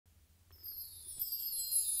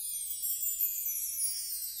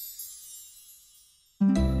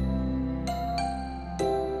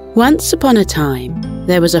Once upon a time,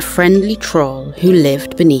 there was a friendly troll who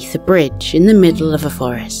lived beneath a bridge in the middle of a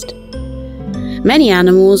forest. Many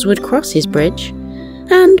animals would cross his bridge,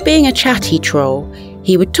 and being a chatty troll,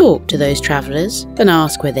 he would talk to those travellers and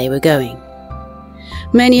ask where they were going.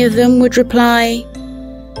 Many of them would reply,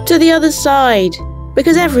 "To the other side,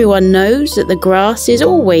 because everyone knows that the grass is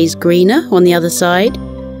always greener on the other side."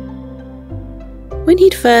 When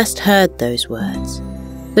he'd first heard those words,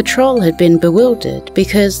 the troll had been bewildered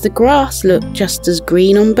because the grass looked just as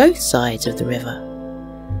green on both sides of the river.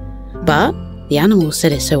 But the animal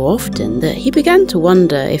said it so often that he began to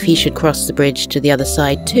wonder if he should cross the bridge to the other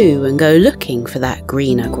side too and go looking for that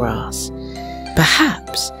greener grass.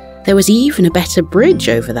 Perhaps there was even a better bridge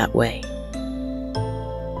over that way.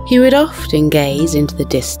 He would often gaze into the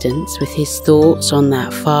distance with his thoughts on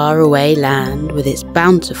that faraway land with its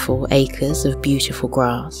bountiful acres of beautiful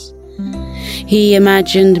grass. He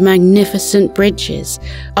imagined magnificent bridges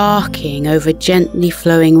arcing over gently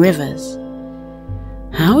flowing rivers.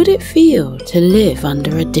 How would it feel to live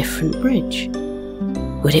under a different bridge?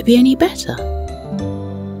 Would it be any better?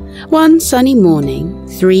 One sunny morning,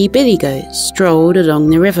 3 billy goats strolled along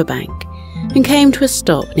the riverbank and came to a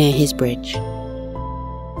stop near his bridge.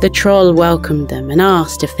 The troll welcomed them and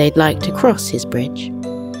asked if they'd like to cross his bridge.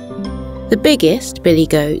 The biggest billy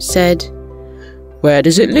goat said, "Where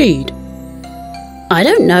does it lead?" "I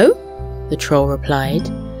don't know," the troll replied,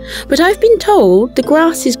 "but I've been told the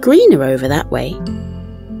grass is greener over that way."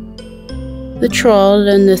 The troll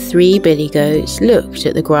and the 3 billy goats looked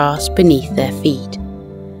at the grass beneath their feet.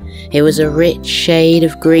 It was a rich shade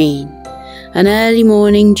of green, and early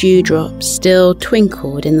morning dewdrops still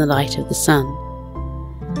twinkled in the light of the sun.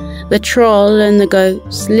 The troll and the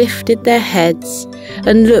goats lifted their heads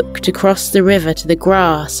and looked across the river to the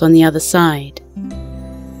grass on the other side.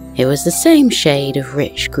 It was the same shade of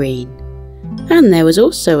rich green, and there was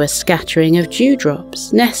also a scattering of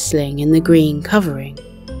dewdrops nestling in the green covering.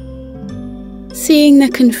 Seeing the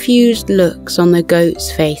confused looks on the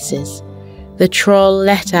goats' faces, the troll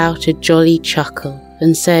let out a jolly chuckle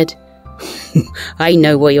and said, "I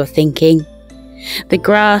know what you're thinking. The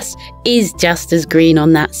grass is just as green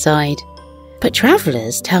on that side, but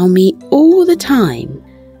travellers tell me all the time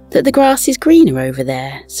that the grass is greener over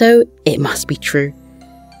there, so it must be true.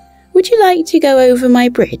 Would you like to go over my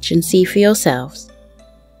bridge and see for yourselves?"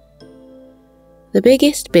 The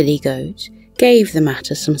biggest billy goat gave the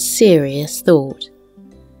matter some serious thought.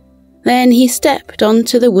 Then he stepped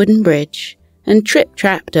onto the wooden bridge and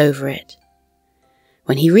trip-trapped over it.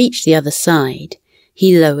 When he reached the other side,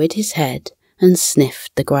 he lowered his head and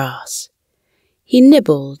sniffed the grass. He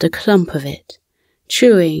nibbled a clump of it,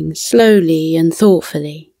 chewing slowly and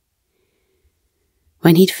thoughtfully.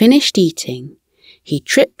 When he'd finished eating, he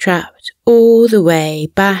trip-trapped all the way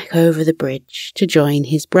back over the bridge to join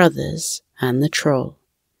his brothers and the troll.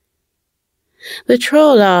 The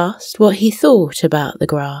troll asked what he thought about the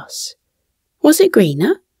grass. Was it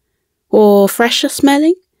greener? Or fresher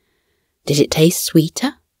smelling? Did it taste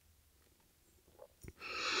sweeter?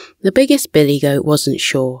 The biggest billy goat wasn't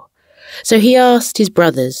sure, so he asked his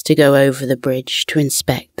brothers to go over the bridge to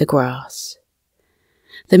inspect the grass.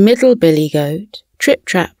 The middle billy goat,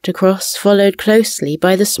 trip-trapped across, followed closely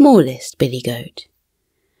by the smallest billy goat.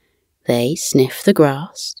 They sniffed the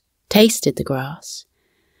grass, tasted the grass,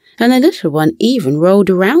 and the little one even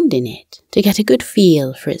rolled around in it to get a good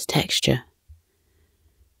feel for its texture.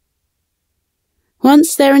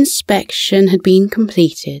 Once their inspection had been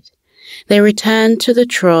completed, they returned to the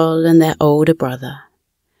troll and their older brother.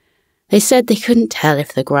 They said they couldn't tell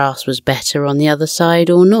if the grass was better on the other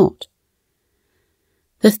side or not.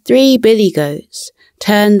 The 3 billy goats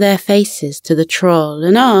turned their faces to the troll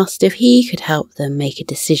and asked if he could help them make a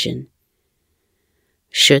decision.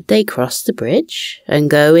 Should they cross the bridge and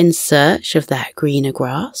go in search of that greener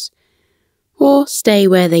grass, or stay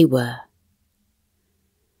where they were?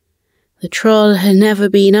 The troll had never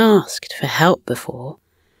been asked for help before,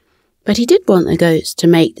 but he did want the goats to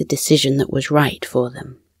make the decision that was right for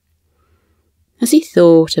them. As he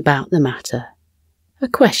thought about the matter, a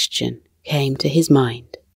question came to his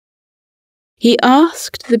mind. He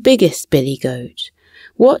asked the biggest billy goat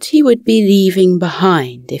what he would be leaving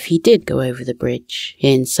behind if he did go over the bridge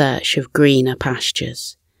in search of greener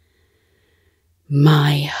pastures.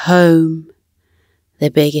 "My home,"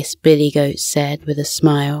 the biggest billy goat said with a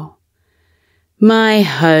smile. "My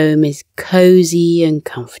home is cosy and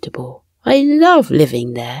comfortable. I love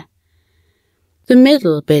living there." The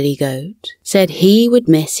middle billy goat said he would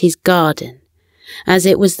miss his garden, as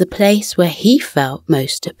it was the place where he felt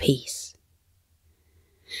most at peace.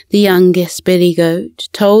 The youngest billy goat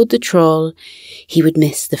told the troll he would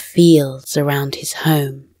miss the fields around his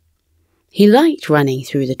home, He liked running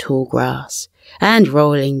through the tall grass and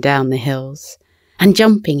rolling down the hills and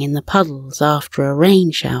jumping in the puddles after a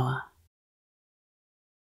rain shower.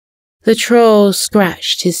 The troll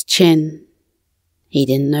scratched his chin. He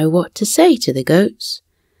didn't know what to say to the goats.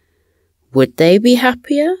 Would they be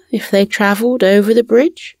happier if they travelled over the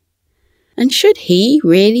bridge? And should he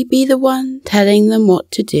really be the one telling them what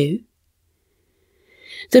to do?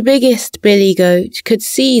 The biggest billy goat could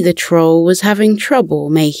see the troll was having trouble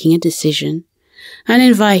making a decision and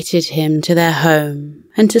invited him to their home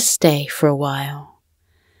and to stay for a while.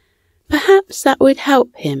 Perhaps that would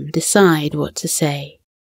help him decide what to say.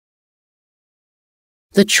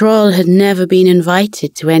 The troll had never been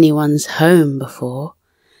invited to anyone's home before.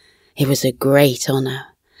 It was a great honour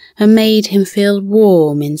and made him feel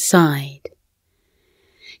warm inside.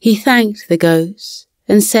 He thanked the goats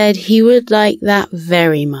and said he would like that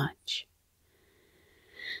very much.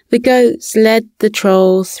 The goats led the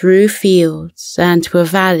troll through fields and to a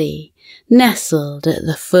valley nestled at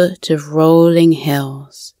the foot of rolling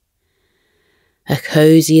hills. A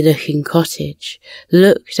cosy-looking cottage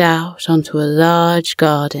looked out onto a large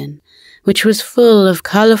garden which was full of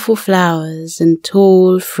colourful flowers and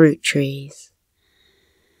tall fruit trees.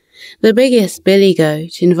 The biggest billy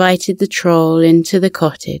goat invited the troll into the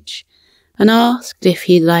cottage and asked if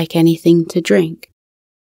he'd like anything to drink.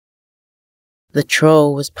 The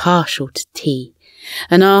troll was partial to tea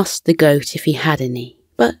and asked the goat if he had any,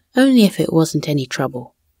 but only if it wasn't any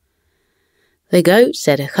trouble. The goat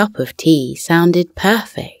said a cup of tea sounded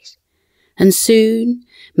perfect, and soon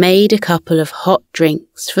made a couple of hot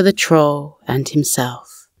drinks for the troll and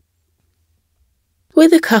himself.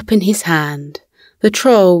 With a cup in his hand, the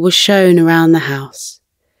troll was shown around the house.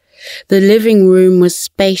 The living room was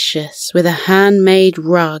spacious with a handmade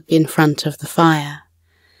rug in front of the fire.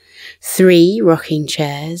 3 rocking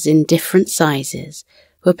chairs in different sizes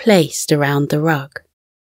were placed around the rug.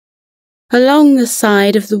 Along the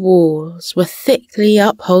side of the walls were thickly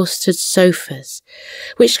upholstered sofas,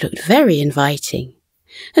 which looked very inviting,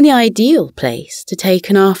 and the ideal place to take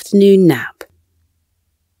an afternoon nap.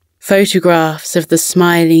 Photographs of the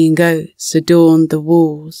smiling goats adorned the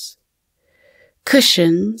walls.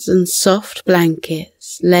 Cushions and soft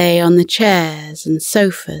blankets lay on the chairs and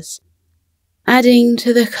sofas, adding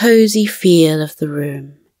to the cosy feel of the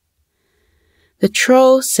room. The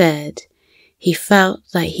troll said he felt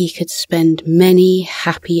that he could spend many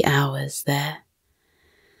happy hours there.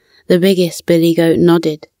 The biggest billy goat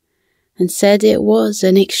nodded and said it was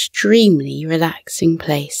an extremely relaxing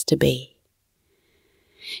place to be.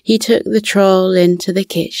 He took the troll into the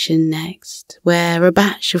kitchen next, where a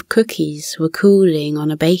batch of cookies were cooling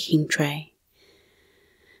on a baking tray.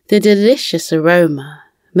 The delicious aroma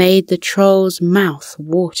made the troll's mouth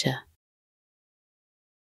water.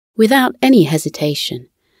 Without any hesitation,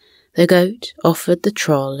 the goat offered the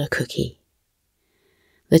troll a cookie.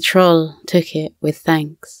 The troll took it with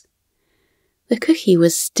thanks. The cookie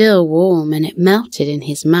was still warm and it melted in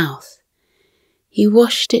his mouth. He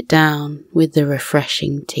washed it down with the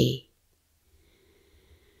refreshing tea.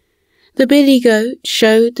 The billy goat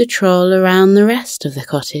showed the troll around the rest of the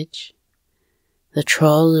cottage. The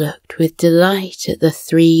troll looked with delight at the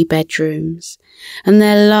 3 bedrooms and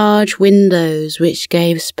their large windows which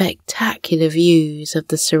gave spectacular views of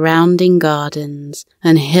the surrounding gardens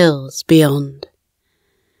and hills beyond.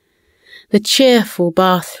 The cheerful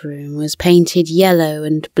bathroom was painted yellow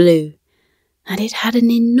and blue, and it had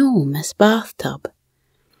an enormous bathtub.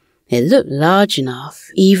 It looked large enough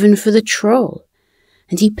even for the troll,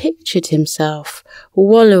 and he pictured himself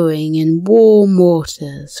wallowing in warm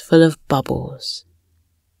waters full of bubbles.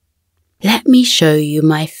 "Let me show you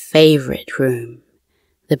my favourite room,"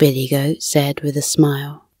 the billy goat said with a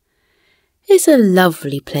smile. "It's a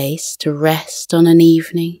lovely place to rest on an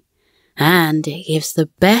evening, and it gives the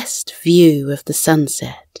best view of the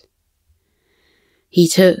sunset." He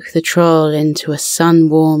took the troll into a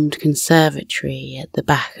sun-warmed conservatory at the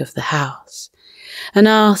back of the house and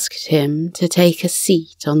asked him to take a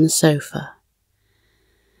seat on the sofa.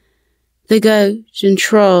 The goat and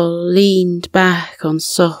troll leaned back on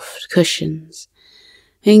soft cushions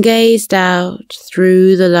and gazed out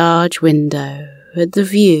through the large window at the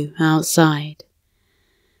view outside.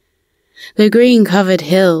 The green-covered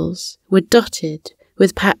hills were dotted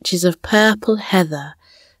with patches of purple heather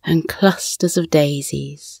and clusters of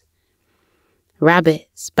daisies.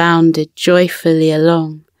 Rabbits bounded joyfully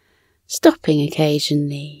along, stopping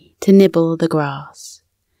occasionally to nibble the grass.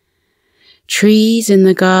 Trees in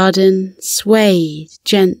the garden swayed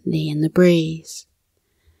gently in the breeze.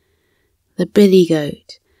 The billy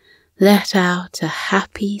goat let out a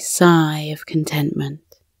happy sigh of contentment.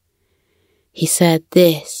 He said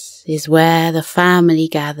this This is where the family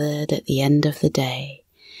gathered at the end of the day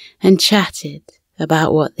and chatted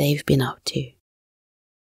about what they've been up to.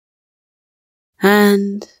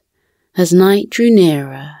 And as night drew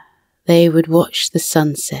nearer, they would watch the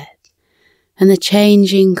sunset and the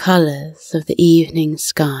changing colours of the evening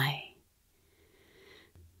sky.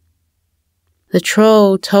 The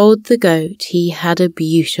troll told the goat he had a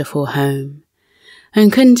beautiful home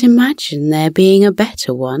and couldn't imagine there being a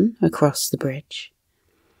better one across the bridge.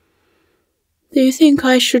 "Do you think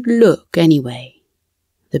I should look anyway?"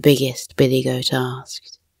 the biggest billy goat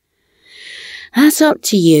asked. "That's up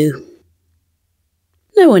to you.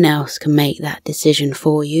 No one else can make that decision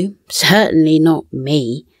for you, certainly not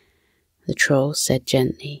me," the troll said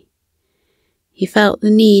gently. He felt the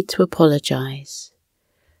need to apologise.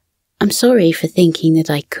 "I'm sorry for thinking that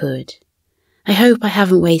I could. I hope I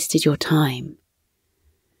haven't wasted your time."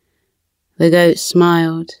 The goat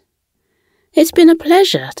smiled. "It's been a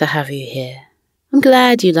pleasure to have you here. I'm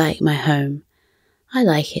glad you like my home. I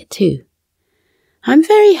like it too. I'm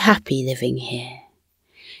very happy living here.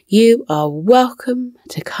 You are welcome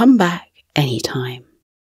to come back any time."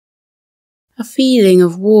 A feeling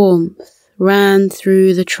of warmth ran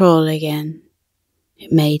through the troll again.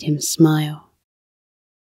 It made him smile.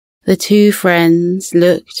 The two friends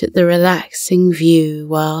looked at the relaxing view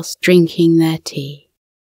whilst drinking their tea.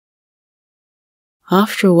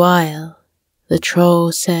 After a while, the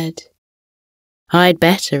troll said, "I'd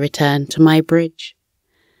better return to my bridge.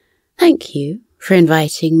 Thank you for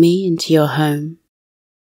inviting me into your home."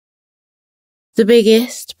 The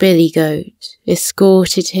biggest billy goat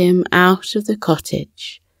escorted him out of the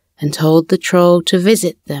cottage and told the troll to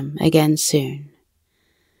visit them again soon.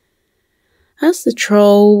 As the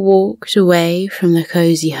troll walked away from the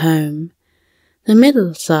cosy home, the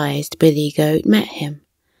middle-sized billy goat met him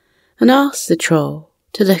and asked the troll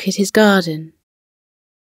to look at his garden.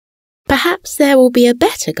 "Perhaps there will be a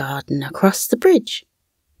better garden across the bridge,"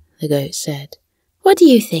 the goat said. "What do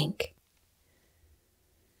you think?"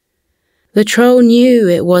 The troll knew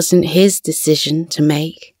it wasn't his decision to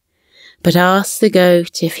make, but asked the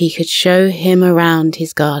goat if he could show him around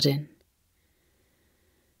his garden.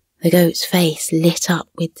 The goat's face lit up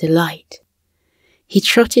with delight. He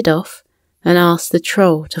trotted off and asked the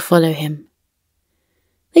troll to follow him.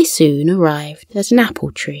 They soon arrived at an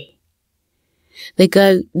apple tree. The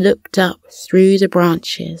goat looked up through the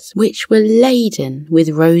branches, which were laden with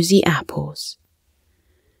rosy apples.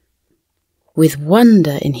 With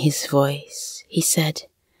wonder in his voice, he said,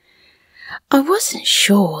 "I wasn't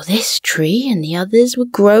sure this tree and the others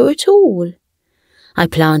would grow at all. I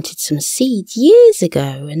planted some seeds years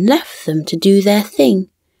ago and left them to do their thing.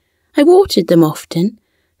 I watered them often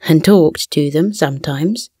and talked to them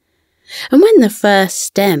sometimes. And when the first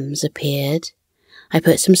stems appeared, I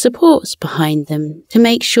put some supports behind them to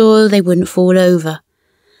make sure they wouldn't fall over.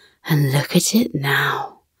 And look at it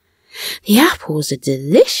now. The apples are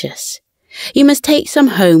delicious. You must take some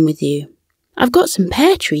home with you. I've got some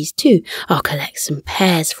pear trees too. I'll collect some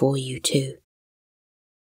pears for you too."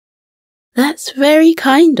 "That's very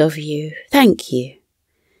kind of you, thank you."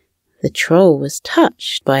 The troll was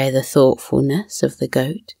touched by the thoughtfulness of the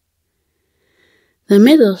goat. The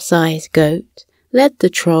middle-sized goat led the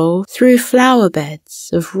troll through flower beds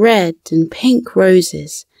of red and pink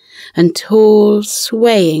roses and tall,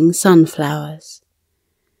 swaying sunflowers.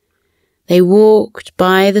 They walked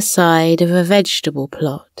by the side of a vegetable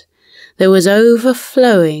plot that was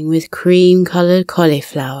overflowing with cream-coloured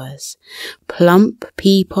cauliflowers, plump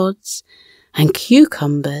pea pods, and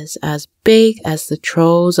cucumbers as big as the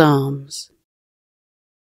troll's arms.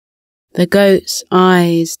 The goat's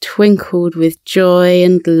eyes twinkled with joy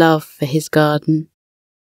and love for his garden,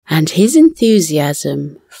 and his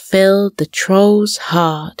enthusiasm filled the troll's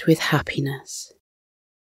heart with happiness.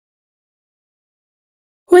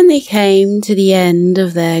 When they came to the end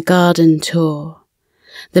of their garden tour,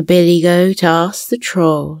 the billy goat asked the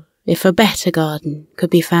troll if a better garden could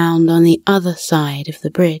be found on the other side of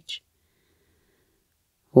the bridge.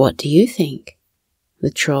 "What do you think?"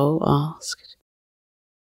 the troll asked.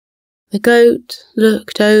 The goat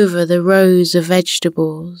looked over the rows of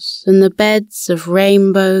vegetables and the beds of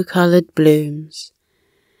rainbow-coloured blooms.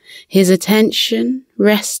 His attention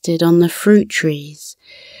rested on the fruit trees,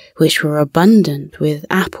 which were abundant with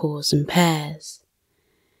apples and pears.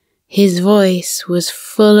 His voice was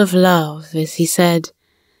full of love as he said,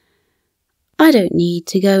 "I don't need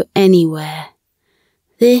to go anywhere.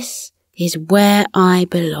 This is where I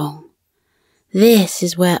belong. This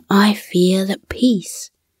is where I feel at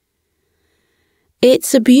peace.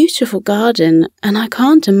 It's a beautiful garden, and I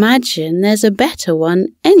can't imagine there's a better one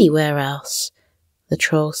anywhere else," the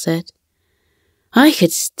troll said. I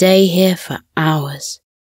could stay here for hours,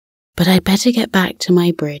 but I'd better get back to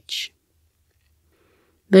my bridge."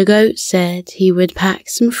 The goat said he would pack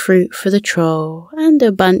some fruit for the troll and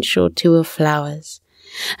a bunch or two of flowers,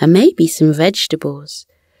 and maybe some vegetables,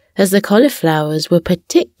 as the cauliflowers were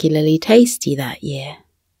particularly tasty that year.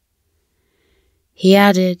 He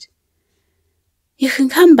added, "You can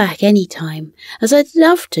come back any time, as I'd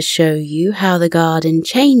love to show you how the garden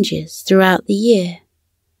changes throughout the year."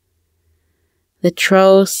 The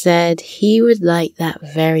troll said he would like that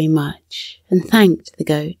very much and thanked the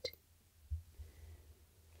goat.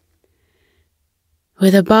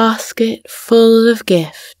 With a basket full of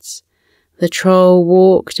gifts, the troll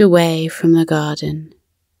walked away from the garden.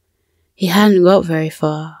 He hadn't got very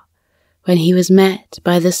far when he was met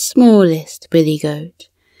by the smallest billy goat,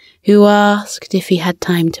 who asked if he had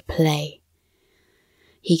time to play.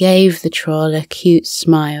 He gave the troll a cute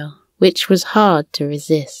smile, which was hard to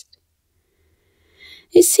resist.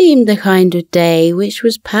 It seemed the kind of day which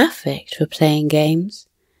was perfect for playing games,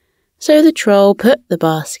 so the troll put the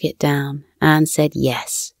basket down and said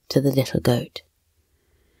yes to the little goat.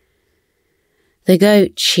 The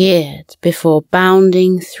goat cheered before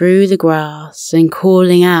bounding through the grass and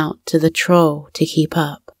calling out to the troll to keep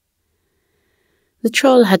up. The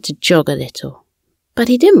troll had to jog a little, but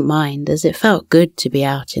he didn't mind as it felt good to be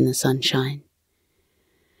out in the sunshine.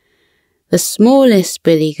 The smallest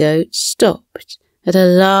billy goat stopped at a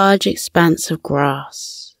large expanse of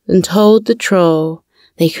grass and told the troll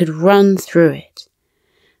they could run through it.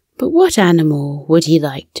 But what animal would he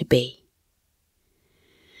like to be?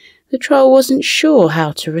 The troll wasn't sure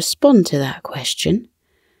how to respond to that question,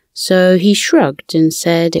 so he shrugged and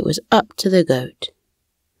said it was up to the goat.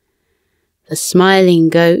 The smiling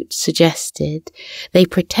goat suggested they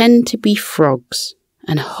pretend to be frogs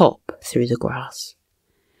and hop through the grass,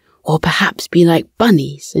 or perhaps be like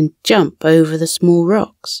bunnies and jump over the small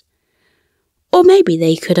rocks. Or maybe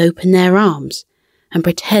they could open their arms and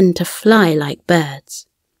pretend to fly like birds.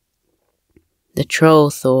 The troll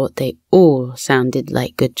thought they all sounded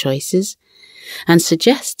like good choices and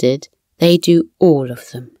suggested they do all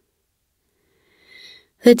of them.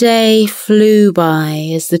 The day flew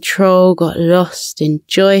by as the troll got lost in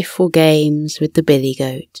joyful games with the billy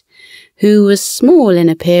goat, who was small in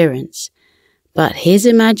appearance, but his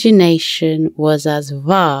imagination was as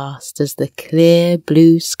vast as the clear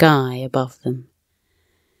blue sky above them.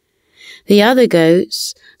 The other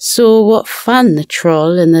goats saw what fun the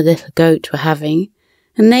troll and the little goat were having,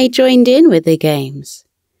 and they joined in with the games.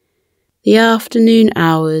 The afternoon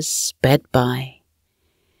hours sped by.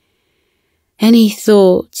 Any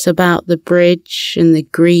thoughts about the bridge and the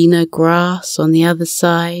greener grass on the other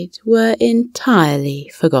side were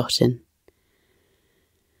entirely forgotten.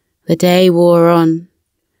 The day wore on,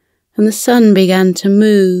 and the sun began to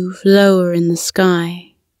move lower in the sky.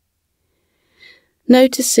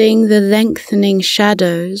 Noticing the lengthening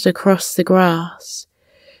shadows across the grass,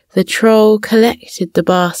 the troll collected the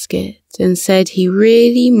basket and said he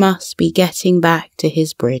really must be getting back to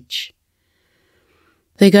his bridge.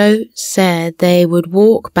 The goat said they would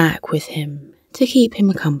walk back with him to keep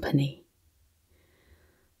him company.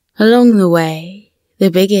 Along the way,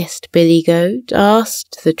 the biggest billy goat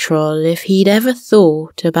asked the troll if he'd ever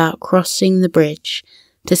thought about crossing the bridge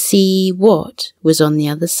to see what was on the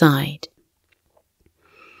other side.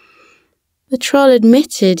 The troll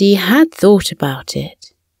admitted he had thought about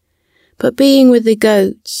it, but being with the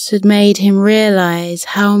goats had made him realize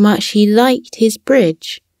how much he liked his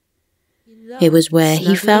bridge. It was where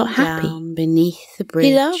he felt happy, beneath the bridge.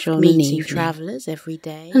 He loved meeting travellers every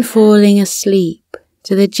day and falling asleep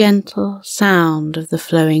to the gentle sound of the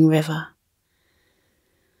flowing river.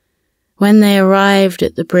 When they arrived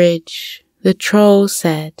at the bridge, the troll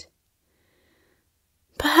said,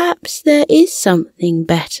 "Perhaps there is something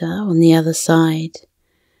better on the other side,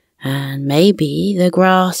 and maybe the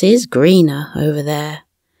grass is greener over there,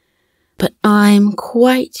 but I'm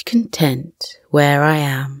quite content where I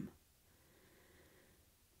am."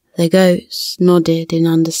 The goats nodded in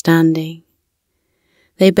understanding.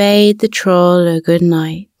 They bade the troll a good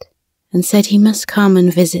night and said he must come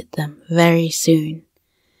and visit them very soon.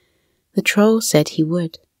 The troll said he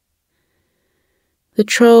would. The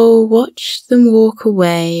troll watched them walk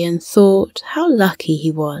away and thought how lucky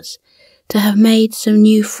he was to have made some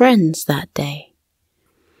new friends that day.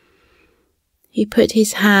 He put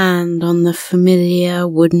his hand on the familiar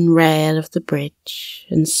wooden rail of the bridge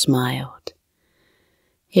and smiled.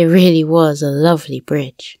 It really was a lovely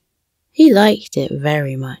bridge. He liked it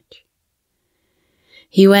very much.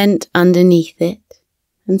 He went underneath it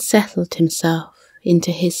and settled himself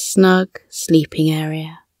into his snug sleeping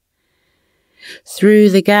area. Through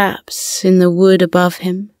the gaps in the wood above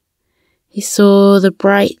him, he saw the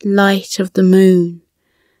bright light of the moon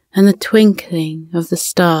and the twinkling of the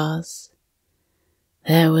stars.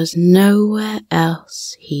 There was nowhere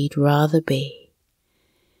else he'd rather be.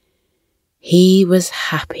 He was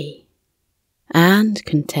happy and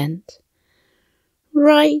content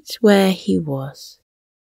right where he was.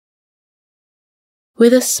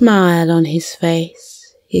 With a smile on his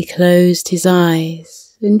face, he closed his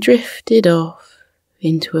eyes and drifted off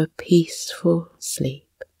into a peaceful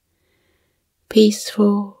sleep,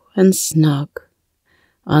 peaceful and snug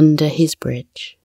under his bridge.